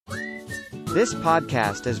This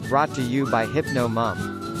podcast is brought to you by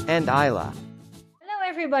HypnoMom and Isla. Hello,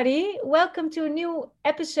 everybody. Welcome to a new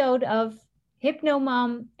episode of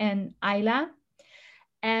HypnoMom and Isla.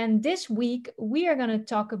 And this week, we are going to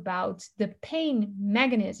talk about the pain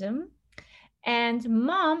mechanism. And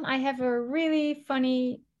Mom, I have a really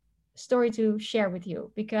funny story to share with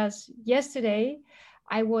you because yesterday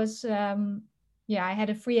I was, I had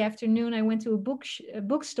a free afternoon. I went to a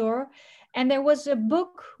bookstore and there was a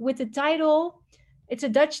book with the title, it's a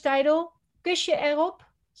Dutch title, Kus je erop,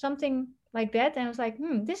 something like that. And I was like,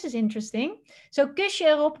 this is interesting. So kus je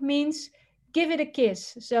erop means give it a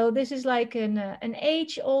kiss. So this is like an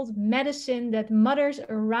age-old medicine that mothers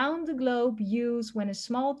around the globe use when a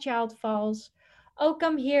small child falls. Oh,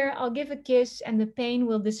 come here, I'll give a kiss and the pain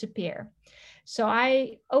will disappear. So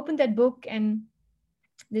I opened that book, and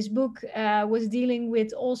this book was dealing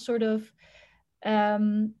with all sort of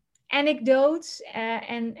anecdotes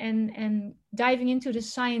and diving into the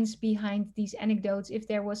science behind these anecdotes, if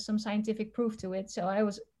there was some scientific proof to it. So I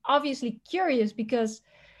was obviously curious because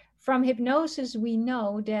from hypnosis, we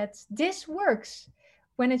know that this works.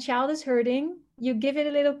 When a child is hurting, you give it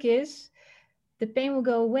a little kiss, the pain will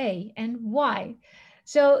go away. And why?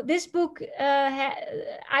 So this book,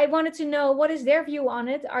 I wanted to know, what is their view on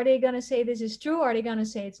it? Are they going to say this is true? Are they going to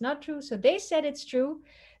say it's not true? So they said it's true.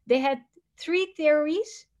 They had 3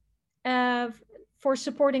 theories for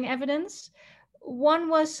supporting evidence. One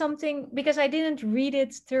was something, because I didn't read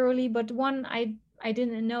it thoroughly, but one I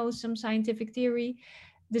didn't know, some scientific theory.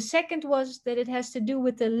 The second was that it has to do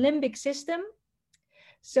with the limbic system.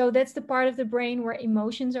 So that's the part of the brain where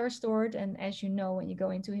emotions are stored. And as you know, when you go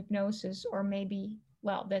into hypnosis, or maybe,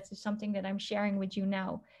 well, that's something that I'm sharing with you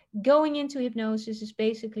now. Going into hypnosis is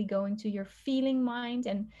basically going to your feeling mind,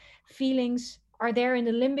 and feelings are there in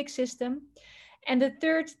the limbic system. And the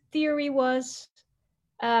third theory was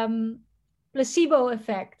placebo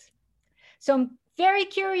effect. So I'm very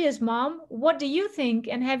curious, Mom, what do you think?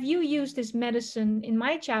 And have you used this medicine in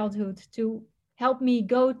my childhood to help me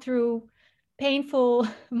go through painful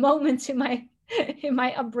moments in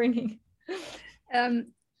my upbringing?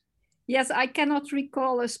 Yes, I cannot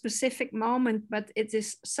recall a specific moment, but it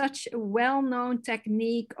is such a well-known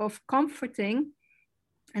technique of comforting.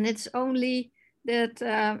 And it's only that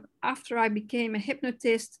after I became a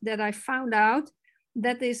hypnotist that I found out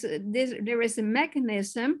that there is a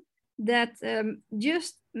mechanism that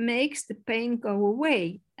just makes the pain go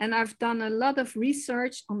away. And I've done a lot of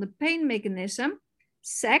research on the pain mechanism,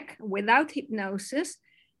 SEC, without hypnosis.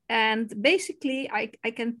 And basically,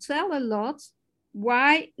 I can tell a lot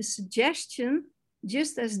why a suggestion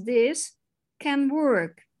just as this can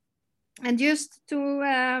work. And just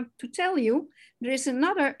to tell you, there is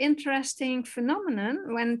another interesting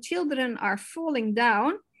phenomenon when children are falling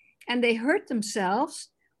down and they hurt themselves.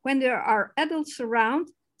 When there are adults around,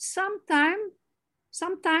 sometimes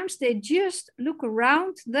they just look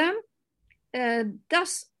around them.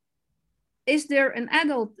 Is there an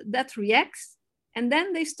adult that reacts? And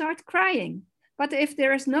then they start crying. But if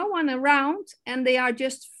there is no one around and they are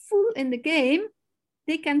just full in the game,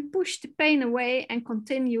 they can push the pain away and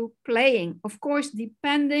continue playing. Of course,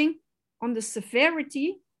 depending on the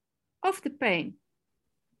severity of the pain.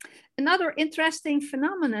 Another interesting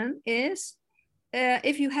phenomenon is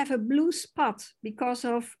if you have a blue spot because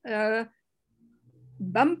of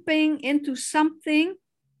bumping into something.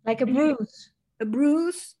 Like a bruise. A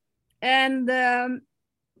bruise, and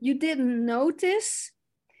you didn't notice.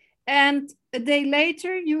 And a day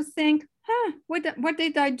later you think, what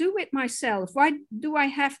did I do with myself? Why do I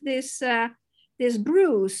have this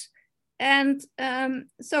bruise? And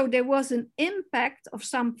so there was an impact of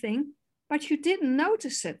something, but you didn't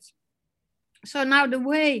notice it. So now the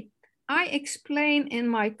way I explain in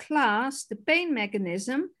my class the pain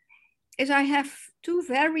mechanism is I have 2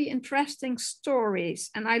 very interesting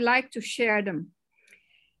stories, and I like to share them.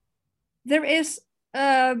 There is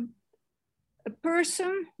a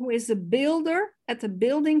person who is a builder at a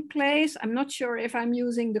building place. I'm not sure if I'm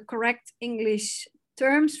using the correct English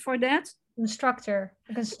terms for that. Instructor,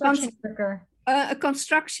 a construction worker. A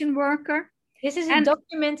construction worker. This is a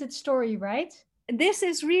documented story, right? This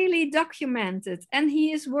is really documented, and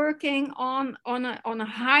he is working on a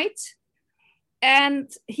height, and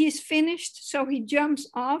he's finished, so he jumps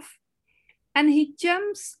off, and he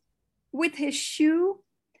jumps with his shoe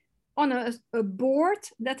on a board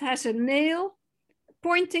that has a nail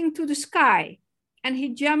pointing to the sky, and he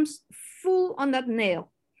jumps full on that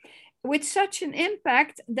nail with such an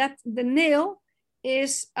impact that the nail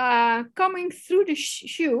is coming through the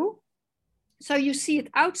shoe. So you see it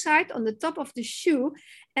outside on the top of the shoe,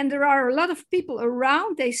 and there are a lot of people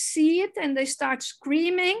around. They see it and they start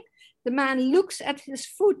screaming. the man looks at his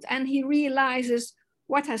foot and he realizes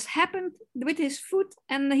what has happened with his foot,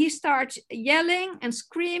 and he starts yelling and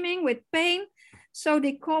screaming with pain. So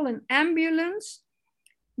they call an ambulance.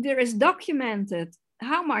 There is documented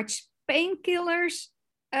how much painkillers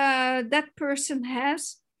that person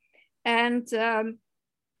has, and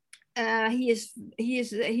he's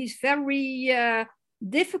very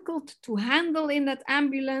difficult to handle in that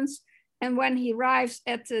ambulance. And when he arrives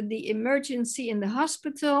at the emergency in the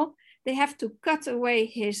hospital, they have to cut away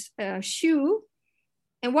his shoe.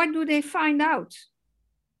 And what do they find out?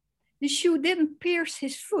 The shoe didn't pierce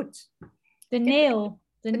his foot. The nail.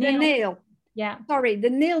 The nail. Yeah. Sorry,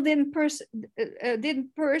 the nail didn't pierce.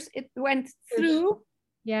 It went through.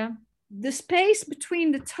 Yeah. The space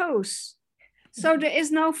between the toes. So there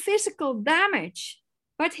is no physical damage,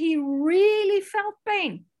 but he really felt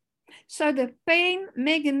pain. So the pain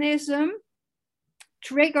mechanism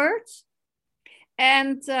triggered,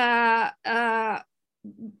 and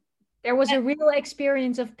there was a real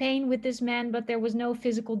experience of pain with this man, but there was no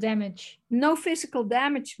physical damage. No physical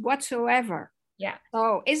damage whatsoever. Yeah.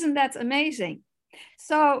 So isn't that amazing?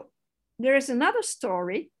 So there is another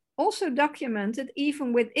story, also documented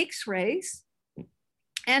even with X-rays.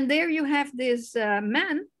 And there you have this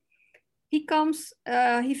man. He comes,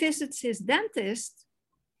 he visits his dentist,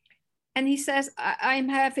 and he says, I'm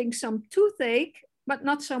having some toothache, but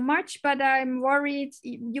not so much, but I'm worried,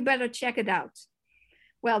 you better check it out.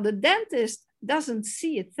 Well, the dentist doesn't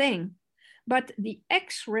see a thing, but the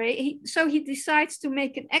X-ray, so he decides to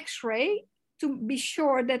make an X-ray to be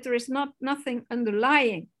sure that there is nothing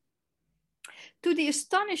underlying. To the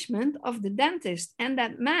astonishment of the dentist and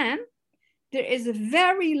that man, there is a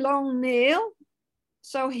very long nail.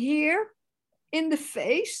 So here in the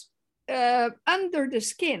face, under the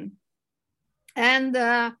skin. And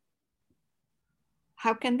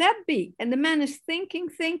how can that be? And the man is thinking,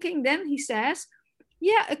 then he says,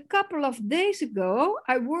 yeah, a couple of days ago,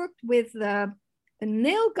 I worked with a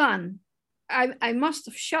nail gun. I must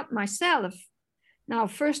have shot myself. Now,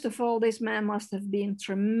 first of all, this man must have been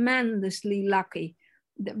tremendously lucky,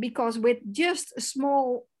 because with just a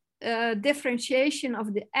small differentiation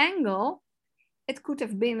of the angle, it could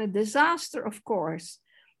have been a disaster, of course.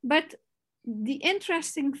 But the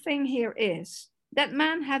interesting thing here is that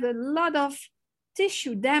man had a lot of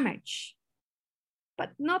tissue damage,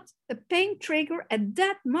 but not a pain trigger at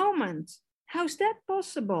that moment. How's that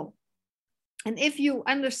possible? And if you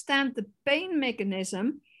understand the pain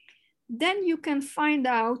mechanism, then you can find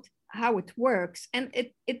out how it works. And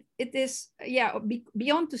it is, yeah,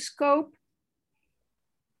 beyond the scope.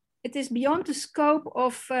 It is beyond the scope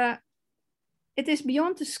of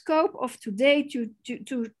today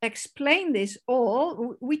to explain this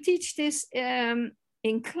all. We teach this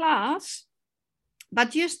in class,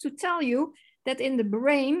 but just to tell you that in the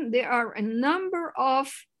brain, there are a number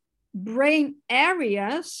of brain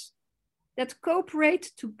areas that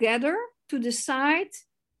cooperate together to decide,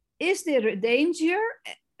 is there a danger?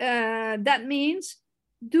 That means,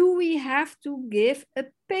 do we have to give a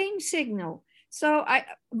pain signal? So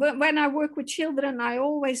when I work with children, I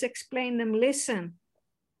always explain them, listen,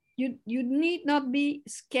 you need not be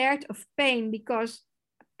scared of pain, because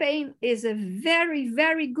pain is a very,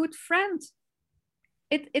 very good friend.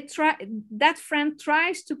 That friend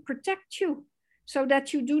tries to protect you so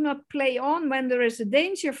that you do not play on when there is a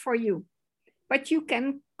danger for you, but you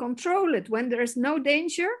can control it when there is no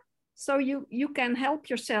danger. So you can help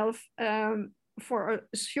yourself for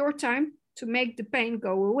a short time to make the pain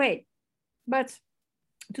go away. But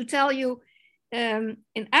to tell you,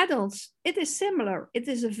 in adults, it is similar. It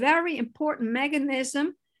is a very important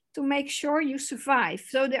mechanism to make sure you survive.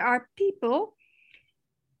 So there are people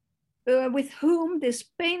with whom this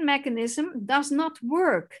pain mechanism does not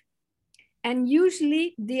work. And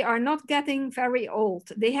usually they are not getting very old.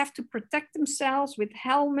 They have to protect themselves with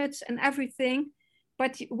helmets and everything.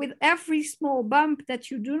 But with every small bump that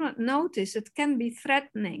you do not notice, it can be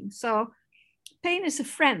threatening. So pain is a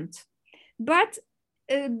friend. But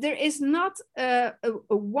there is not a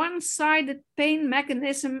one-sided pain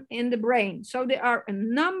mechanism in the brain. So there are a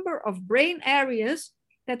number of brain areas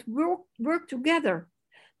that work together.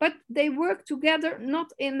 But they work together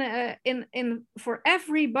not in for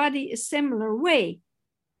everybody a similar way.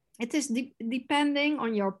 It is depending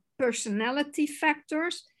on your personality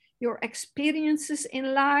factors, your experiences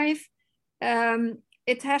in life.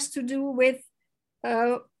 It has to do with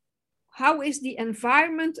how is the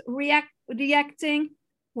environment reacting,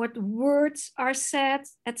 what words are said,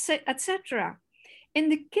 etc. In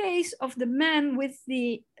the case of the man with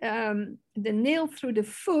the nail through the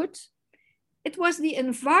foot, it was the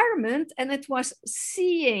environment, and it was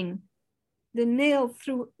seeing the nail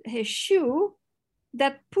through his shoe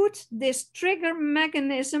that put this trigger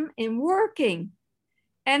mechanism in working.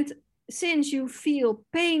 And since you feel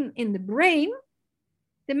pain in the brain,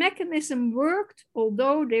 the mechanism worked,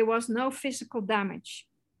 although there was no physical damage.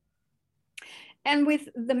 And with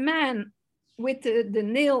the man with the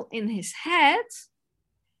nail in his head,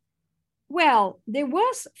 well, there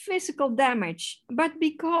was physical damage, but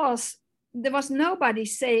because there was nobody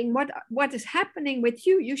saying, what is happening with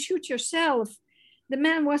you? You shoot yourself. The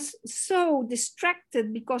man was so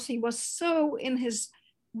distracted because he was so in his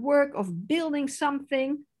work of building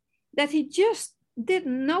something that he just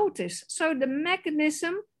didn't notice. So the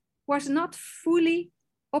mechanism was not fully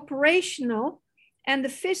operational, and the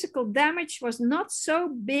physical damage was not so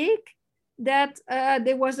big that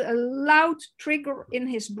there was a loud trigger in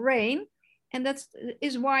his brain. And that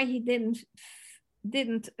is why he didn't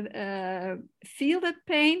feel that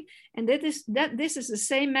pain. And this is the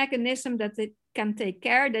same mechanism that it can take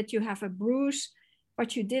care that you have a bruise,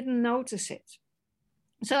 but you didn't notice it.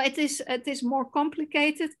 So it is more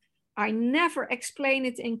complicated. I never explain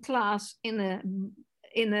it in class in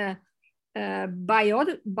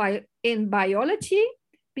biology,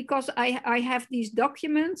 because I have these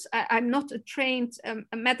documents. I'm not a trained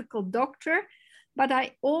a medical doctor, but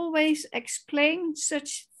I always explain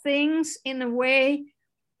such things in a way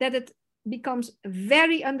that it becomes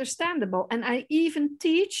very understandable. And I even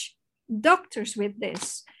teach doctors with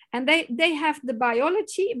this. And they have the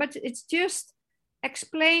biology, but it's just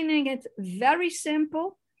explaining it very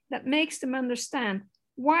simple that makes them understand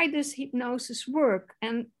why does hypnosis work.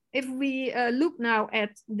 And if we look now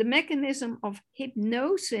at the mechanism of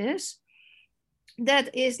hypnosis,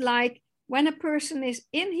 that is like when a person is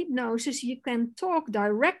in hypnosis, you can talk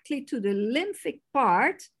directly to the lymphic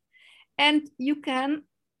part, and you can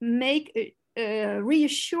make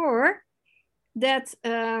reassure that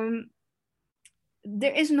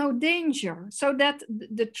there is no danger, so that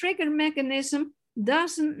the trigger mechanism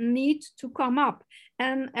doesn't need to come up.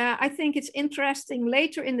 And I think it's interesting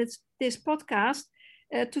later in this podcast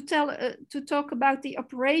to talk about the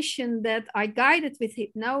operation that I guided with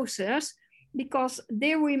hypnosis, because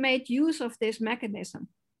there we made use of this mechanism.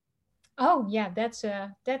 Oh yeah, that's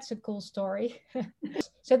a cool story.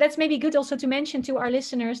 So that's maybe good also to mention to our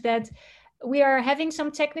listeners that we are having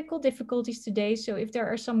some technical difficulties today. So if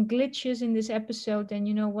there are some glitches in this episode, then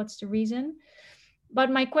you know what's the reason.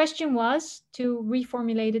 But my question was, to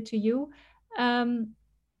reformulate it to you,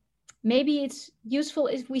 maybe it's useful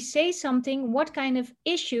if we say something, what kind of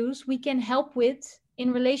issues we can help with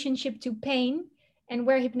in relationship to pain and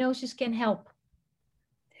where hypnosis can help.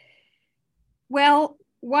 Well,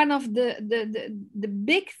 one of the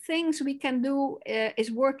big things we can do is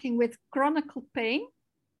working with chronic pain.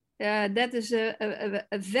 That is a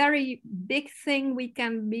very big thing we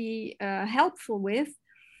can be helpful with.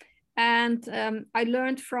 And I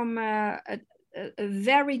learned from a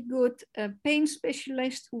very good pain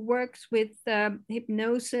specialist who works with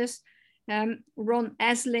hypnosis, Ron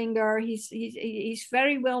Eslinger. He's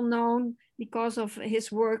very well known because of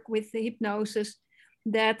his work with the hypnosis,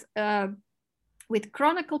 that with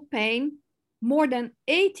chronic pain, more than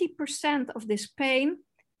 80% of this pain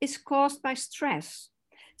is caused by stress.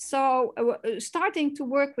 So starting to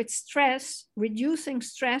work with stress, reducing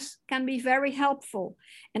stress, can be very helpful.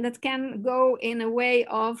 And that can go in a way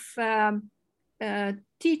of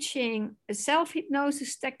teaching a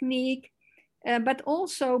self-hypnosis technique, but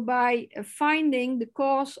also by finding the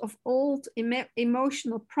cause of old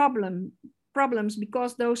emotional problems,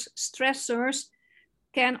 because those stressors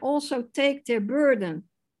can also take their burden.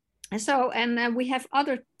 And so, we have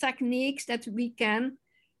other techniques that we can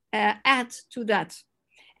add to that.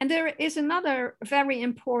 And there is another very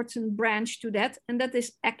important branch to that, and that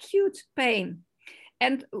is acute pain.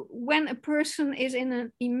 And when a person is in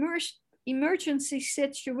an emergency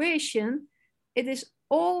situation, it is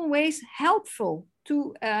always helpful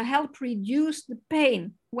to help reduce the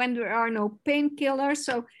pain when there are no painkillers.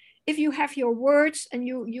 So if you have your words and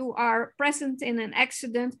you are present in an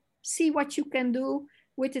accident, see what you can do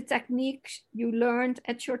with the techniques you learned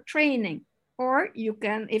at your training. Or you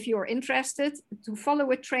can, if you're interested to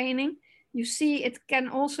follow a training, you see it can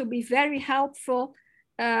also be very helpful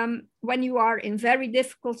when you are in very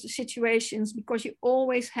difficult situations, because you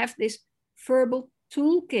always have this verbal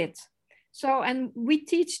toolkit. So, and we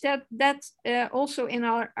teach that also in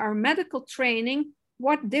our medical training,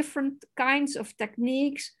 what different kinds of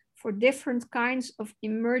techniques for different kinds of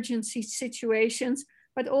emergency situations,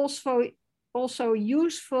 but also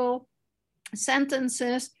useful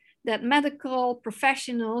sentences that medical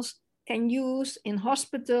professionals can use in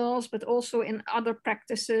hospitals, but also in other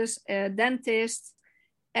practices, dentists,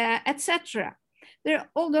 etc.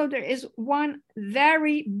 Although there is one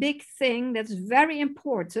very big thing that's very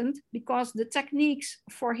important, because the techniques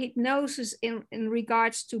for hypnosis in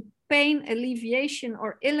regards to pain alleviation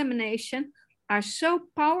or elimination are so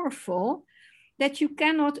powerful that you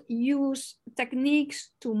cannot use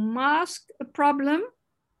techniques to mask a problem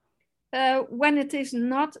when it is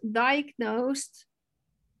not diagnosed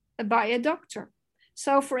by a doctor.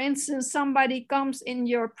 So for instance, somebody comes in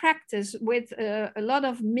your practice with a lot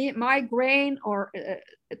of migraine or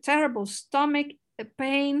a terrible stomach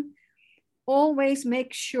pain. Always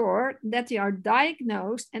make sure that they are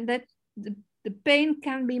diagnosed and that the pain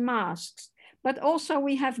can be masked. But also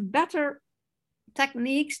we have better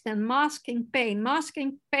techniques than masking pain.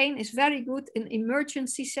 Masking pain is very good in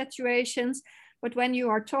emergency situations, but when you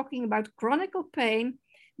are talking about chronic pain,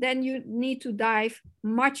 then you need to dive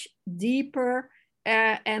much deeper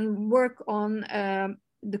and work on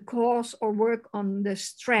the cause or work on the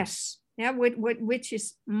stress, which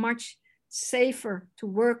is much safer to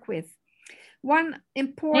work with. One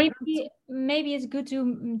important... Maybe it's good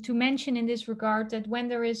to mention in this regard that when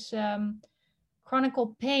there is chronic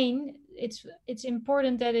pain, it's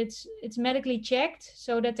important that it's medically checked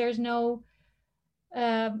so that there's no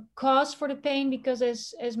cause for the pain, because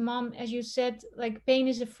as mom, as you said, like pain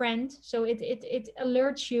is a friend, so it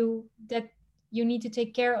alerts you that you need to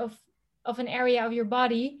take care of an area of your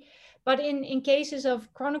body. But in cases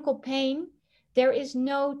of chronic pain, there is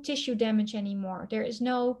no tissue damage anymore. There is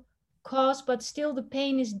no cause, but still the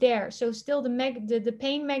pain is there. So still the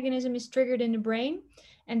pain mechanism is triggered in the brain.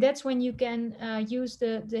 And that's when you can use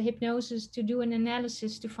the hypnosis to do an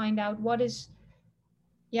analysis to find out what is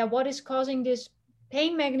causing this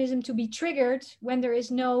pain mechanism to be triggered when there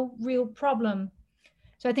is no real problem.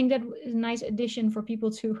 So I think that is a nice addition for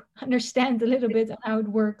people to understand a little bit on how it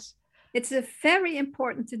works. It's a very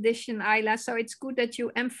important addition, Ayla. So it's good that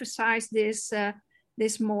you emphasize this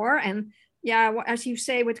more. And yeah, as you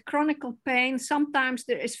say, with chronic pain, sometimes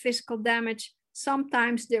there is physical damage,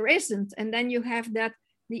 sometimes there isn't. And then you have that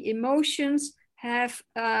the emotions have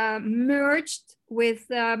merged with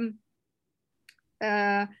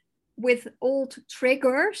old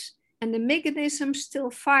triggers, and the mechanism still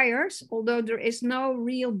fires, although there is no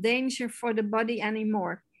real danger for the body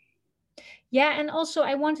anymore. Yeah, and also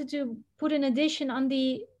I wanted to put an addition on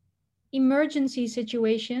the emergency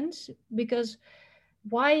situations, because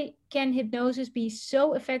why can hypnosis be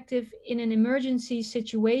so effective in an emergency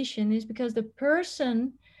situation is because the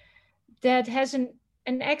person that has an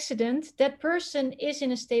accident, that person is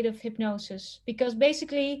in a state of hypnosis, because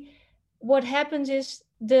basically what happens is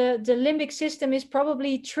the limbic system is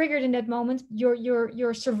probably triggered in that moment,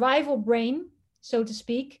 your survival brain, so to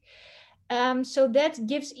speak. So that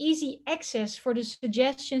gives easy access for the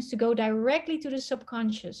suggestions to go directly to the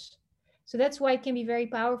subconscious. So that's why it can be very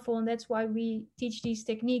powerful, and that's why we teach these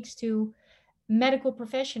techniques to medical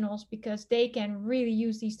professionals, because they can really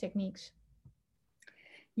use these techniques.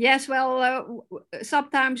 Yes, well,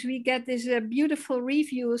 sometimes we get these beautiful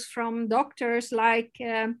reviews from doctors. Like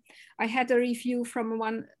I had a review from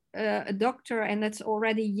a doctor, and that's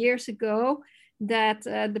already years ago, that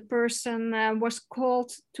the person was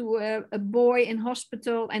called to a boy in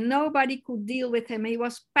hospital, and nobody could deal with him. He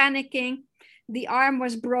was panicking. The arm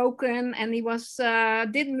was broken, and he was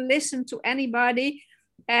didn't listen to anybody.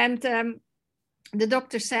 And the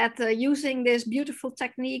doctor said, using this beautiful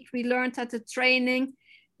technique we learned at the training,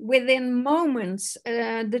 within moments,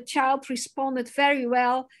 the child responded very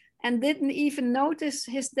well and didn't even notice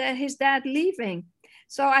his dad leaving.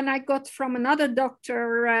 So, and I got from another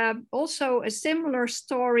doctor also a similar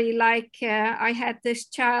story, like I had this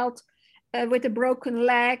child with a broken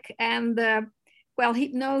leg, and well,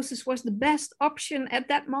 hypnosis was the best option at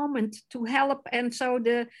that moment to help. And so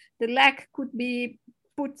the leg could be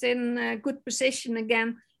put in a good position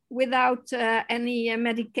again without any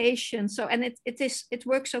medication. So, and it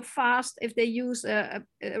works so fast if they use a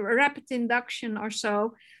rapid induction or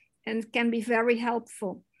so, and it can be very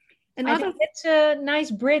helpful. I think it's a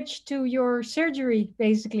nice bridge to your surgery,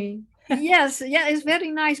 basically. Yes, yeah, it's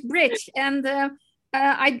very nice bridge. And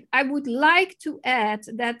I would like to add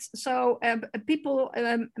that, so people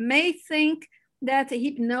may think that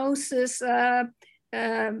hypnosis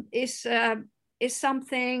is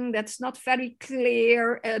something that's not very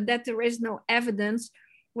clear, that there is no evidence.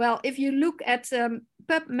 Well, if you look at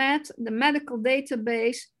PubMed, the medical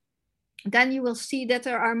database, then you will see that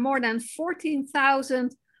there are more than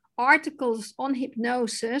 14,000 articles on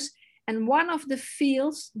hypnosis. And one of the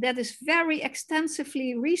fields that is very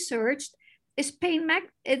extensively researched is pain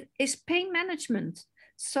management.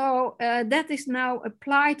 So that is now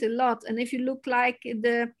applied a lot. And if you look like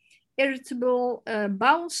irritable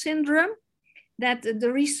bowel syndrome. That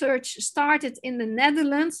the research started in the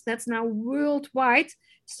Netherlands, that's now worldwide.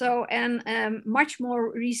 So, and much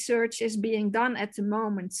more research is being done at the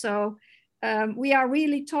moment. So we are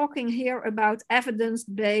really talking here about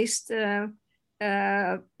evidence-based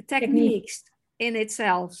techniques in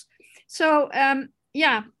itself. So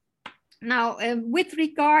yeah, now with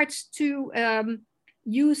regards to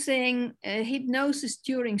using hypnosis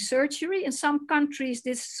during surgery, in some countries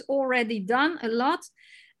this is already done a lot,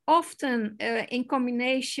 often in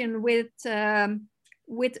combination with a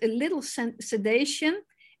little sedation,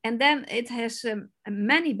 and then it has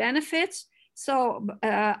many benefits. So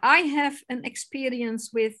I have an experience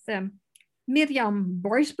with Mirjam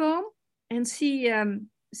Boisboom, and she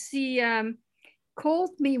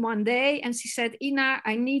called me one day and she said, Ina,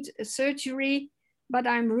 I need a surgery, but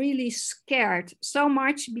I'm really scared so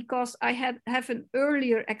much because I have an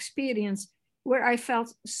earlier experience where I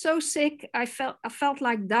felt so sick, I felt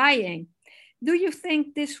like dying. Do you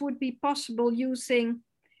think this would be possible using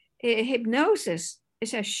hypnosis? I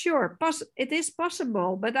said, sure, it is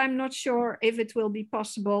possible, but I'm not sure if it will be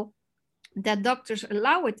possible that doctors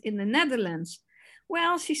allow it in the Netherlands.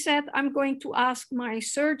 Well, she said, I'm going to ask my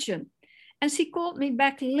surgeon. And she called me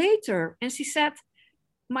back later and she said,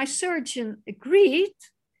 my surgeon agreed.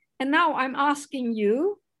 And now I'm asking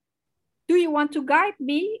you, do you want to guide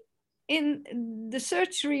me in the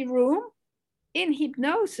surgery room in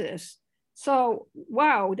hypnosis? So,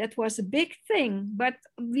 wow, that was a big thing, but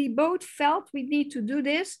we both felt we need to do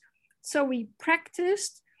this. So we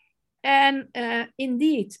practiced, and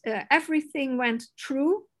indeed, everything went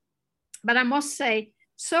through. But I must say,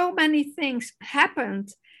 so many things happened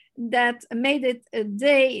that made it a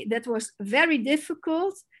day that was very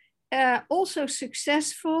difficult, also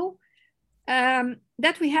successful,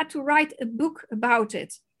 that we had to write a book about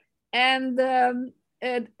it. And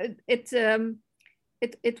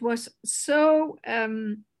it was so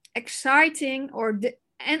exciting,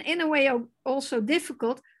 and in a way also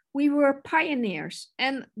difficult. We were pioneers,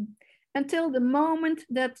 and until the moment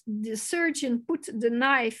that the surgeon put the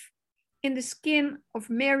knife in the skin of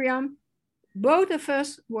Mirjam, both of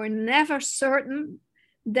us were never certain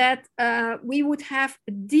that we would have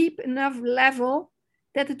a deep enough level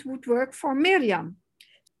that it would work for Mirjam.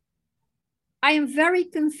 I am very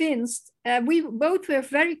convinced, we both were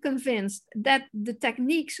very convinced that the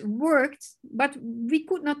techniques worked, but we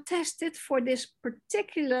could not test it for this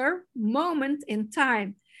particular moment in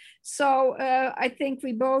time. So I think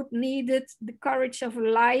we both needed the courage of a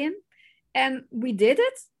lion, and we did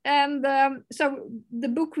it. And so the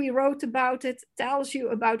book we wrote about it tells you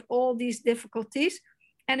about all these difficulties,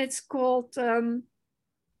 and it's called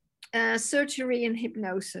Surgery in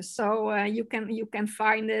Hypnosis. So you can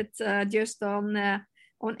find it just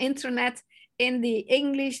on internet, in the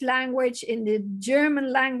English language, in the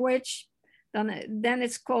German language. Then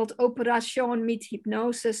it's called Operation mit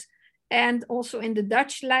Hypnosis, and also in the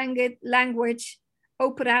Dutch language,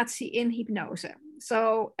 Operatie in Hypnose.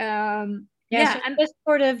 So yeah, so and just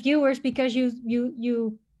for the viewers, because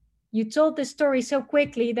you told this story so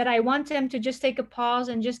quickly that I want them to just take a pause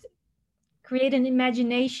and just create an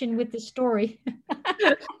imagination with the story.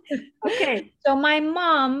 Okay. So my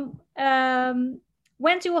mom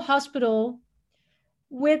went to a hospital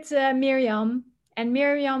with Mirjam, and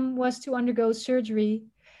Mirjam was to undergo surgery.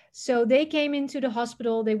 So they came into the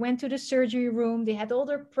hospital, they went to the surgery room, they had all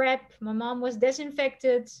their prep, my mom was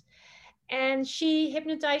disinfected, and she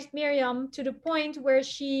hypnotized Mirjam to the point where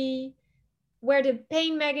the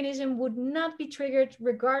pain mechanism would not be triggered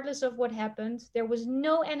regardless of what happened. There was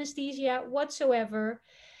no anesthesia whatsoever.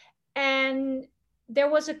 And there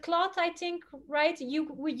was a cloth, I think, right?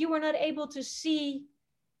 You were not able to see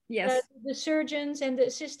yes. The surgeons and the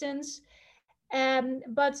assistants.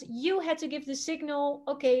 But you had to give the signal,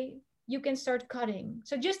 okay, you can start cutting.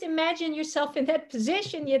 So just imagine yourself in that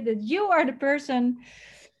position, yet that you are the person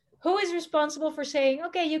who is responsible for saying,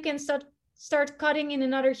 okay, you can start cutting in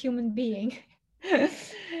another human being.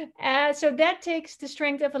 So that takes the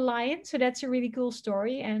strength of a lion. So that's a really cool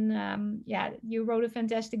story. And yeah, you wrote a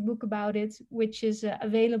fantastic book about it, which is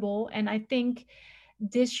available. And I think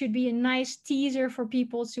this should be a nice teaser for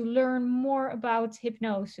people to learn more about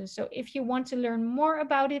hypnosis. So if you want to learn more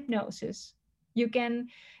about hypnosis, you can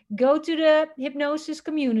go to the hypnosis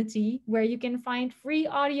community, where you can find free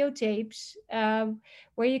audio tapes,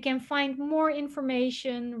 where you can find more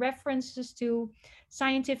information, references to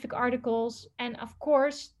scientific articles. And of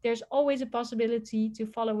course, there's always a possibility to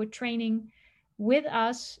follow a training with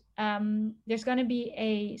us. There's going to be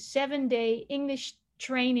a 7-day English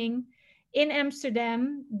training in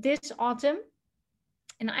Amsterdam this autumn.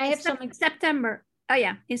 And I have September. Oh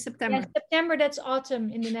yeah, in September. Yeah, September, that's autumn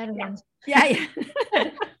in the Netherlands. Yeah.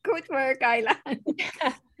 Good work, Ayla.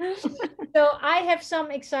 So I have some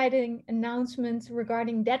exciting announcements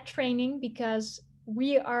regarding that training, because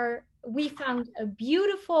we found a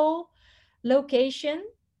beautiful location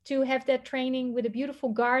to have that training, with a beautiful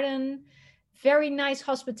garden, very nice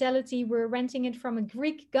hospitality. We're renting it from a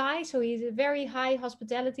Greek guy, so he's a very high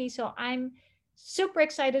hospitality. So I'm super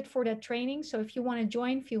excited for that training. So if you want to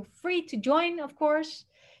join, feel free to join, of course.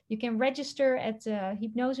 You can register at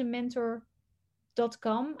hypnosementor.com.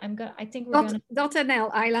 I think we're gonna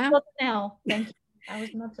 .nl, Ayla. .nl. Thank you. I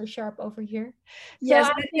was not so sharp over here. Yes,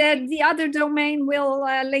 the other domain will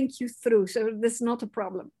link you through, so that's not a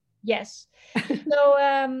problem. Yes. So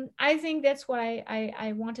I think that's what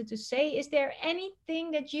I wanted to say. Is there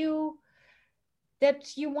anything that you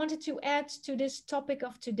wanted to add to this topic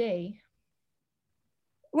of today?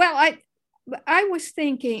 Well, I was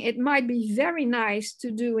thinking it might be very nice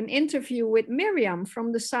to do an interview with Miriam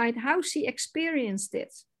from the site, how she experienced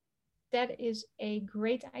it. That is a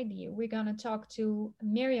great idea. We're going to talk to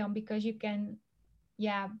Miriam, because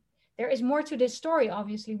there is more to this story,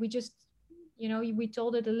 obviously. We just, we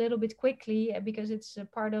told it a little bit quickly, because it's a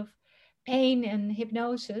part of pain and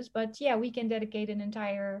hypnosis. But yeah, we can dedicate an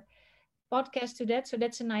entire podcast to that. So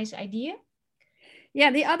that's a nice idea. Yeah,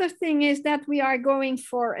 the other thing is that we are going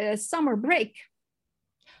for a summer break.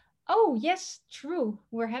 Oh, yes, true.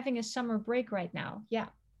 We're having a summer break right now. Yeah.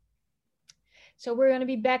 So we're going to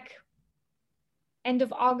be back end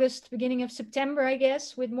of August, beginning of September, I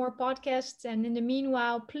guess, with more podcasts. And in the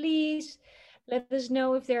meanwhile, please let us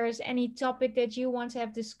know if there is any topic that you want to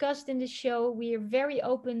have discussed in the show. We are very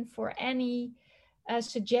open for any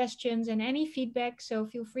suggestions and any feedback, so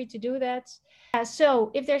feel free to do that.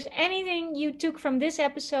 So if there's anything you took from this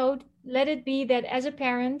episode, let it be that as a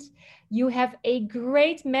parent, you have a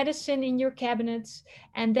great medicine in your cabinet,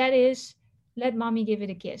 and that is, let mommy give it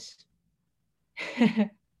a kiss.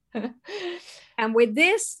 And with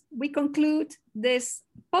this, we conclude this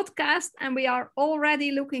podcast, and we are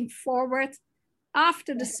already looking forward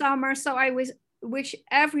after the summer. So I wish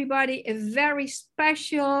everybody a very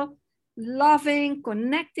special, loving,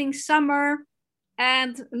 connecting summer,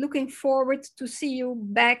 and looking forward to see you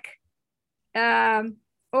back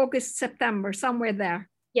August, September, somewhere there.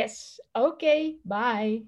 Yes. Okay. Bye.